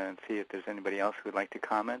up and see if there's anybody else who would like to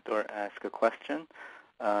comment or ask a question.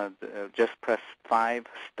 Just press 5*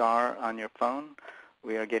 on your phone.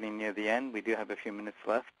 We are getting near the end. We do have a few minutes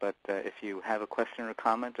left, but if you have a question or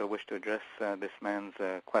comment or wish to address this man's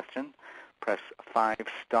question, press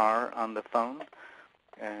 5* on the phone,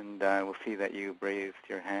 and we'll see that you raised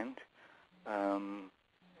your hand.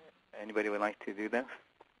 Anybody would like to do this?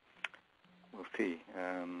 we'll see.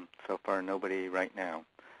 So far, nobody right now.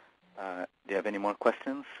 Do you have any more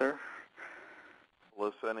questions, sir?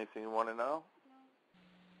 Melissa, anything you want to know?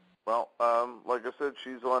 Well, like I said,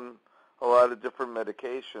 she's on a lot of different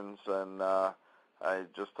medications, and I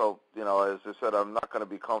just hope, you know, as I said, I'm not going to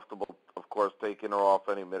be comfortable, of course, taking her off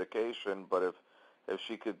any medication, but if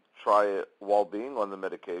she could try it while being on the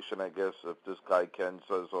medication, I guess if this guy Ken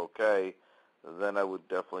says okay, then I would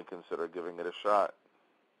definitely consider giving it a shot.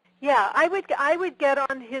 Yeah, I would get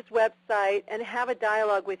on his website and have a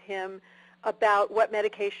dialogue with him about what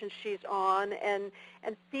medication she's on and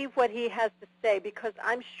see what he has to say, because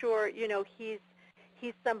I'm sure, you know, he's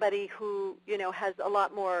somebody who, you know, has a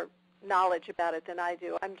lot more knowledge about it than I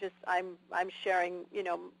do. I'm sharing, you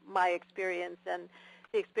know, my experience and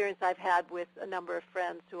the experience I've had with a number of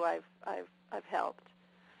friends who I've helped.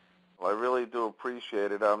 Well, I really do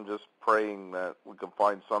appreciate it. I'm just praying that we can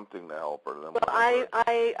find something to help her. Well,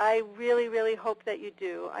 I really, really hope that you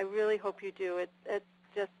do. I really hope you do. It's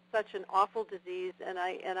just such an awful disease, and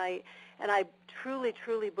I truly,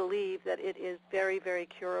 truly believe that it is very, very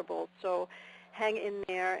curable. So hang in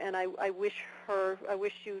there, and I wish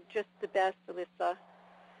you just the best, Alyssa.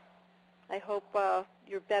 I hope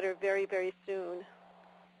you're better very, very soon.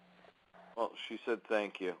 Well, she said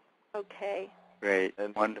thank you. Okay. Great.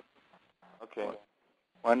 And Wonderful. okay.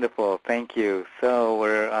 Wonderful. Thank you. So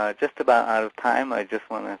we're just about out of time. I just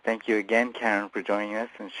want to thank you again, Karen, for joining us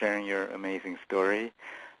and sharing your amazing story.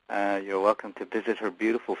 You're welcome to visit her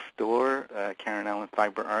beautiful store, Karen Allen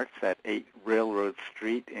Fiber Arts, at 8 Railroad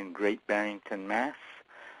Street in Great Barrington, Mass.,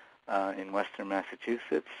 in Western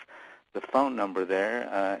Massachusetts. The phone number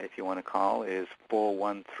there, if you want to call, is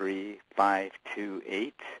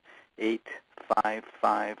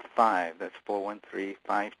 413-528-8555. That's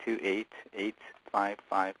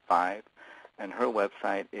 413-528-8555. And her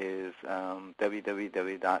website is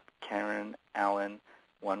www.karenallen,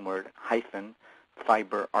 one word,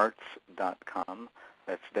 fiberarts.com.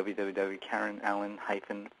 That's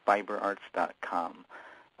www.karenallen-fiberarts.com.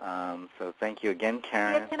 So thank you again,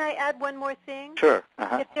 Karen. Yeah, can I add one more thing? Sure.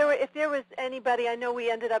 If there was anybody, I know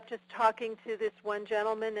we ended up just talking to this one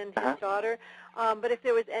gentleman and his daughter, but if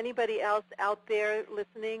there was anybody else out there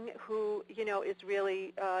listening who, you know, is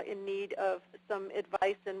really in need of some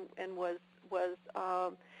advice and was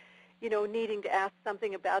you know, needing to ask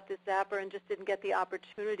something about this zapper and just didn't get the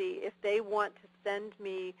opportunity, if they want to send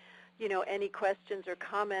me, you know, any questions or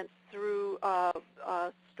comments through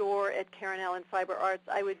store at Karen Allen Fiber Arts,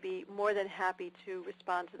 I would be more than happy to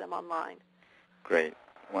respond to them online. Great.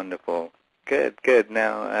 Wonderful. Good.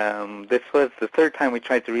 Now, this was the third time we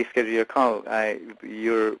tried to reschedule your call.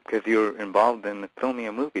 Because you're involved in filming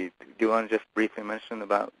a movie. Do you want to just briefly mention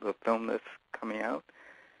about the film that's coming out?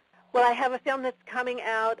 Well, I have a film that's coming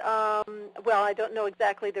out. Well, I don't know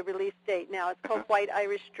exactly the release date now. It's called White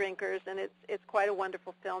Irish Drinkers, and it's quite a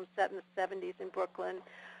wonderful film set in the 70s in Brooklyn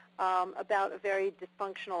about a very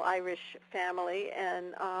dysfunctional Irish family,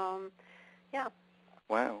 and yeah.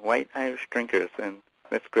 Wow, White Irish Drinkers, and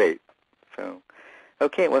that's great. So,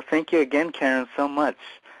 okay, well, thank you again, Karen, so much.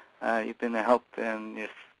 You've been a help in this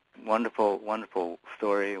wonderful, wonderful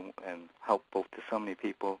story and helpful to so many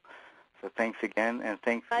people. So thanks again, and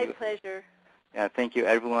thanks. My pleasure. Thank you,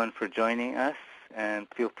 everyone, for joining us, and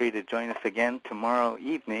feel free to join us again tomorrow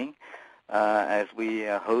evening as we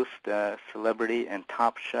host celebrity and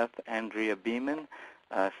top chef Andrea Beeman.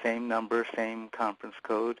 Same number, same conference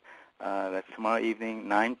code. That's tomorrow evening,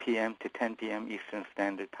 9 p.m. to 10 p.m. Eastern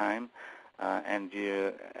Standard Time.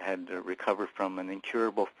 Andrea had recovered from an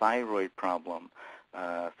incurable thyroid problem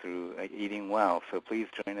through eating well. So please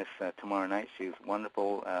join us tomorrow night. She's a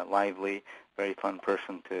wonderful, lively, very fun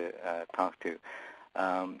person to talk to.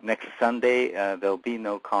 Next Sunday, there'll be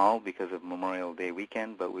no call because of Memorial Day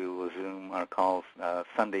weekend, but we will resume our calls,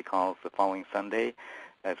 Sunday calls the following Sunday,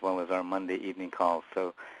 as well as our Monday evening calls.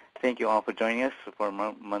 So thank you all for joining us for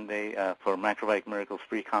Monday, for Macrobiotic Miracles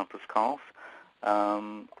free conference calls.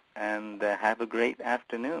 And have a great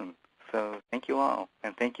afternoon. So thank you all.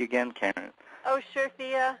 And thank you again, Karen. Oh, sure,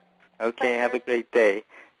 Thea. Okay, Pleasure. have a great day.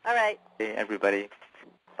 All right. Okay, everybody.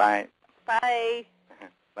 Bye. Bye.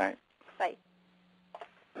 Bye. Bye.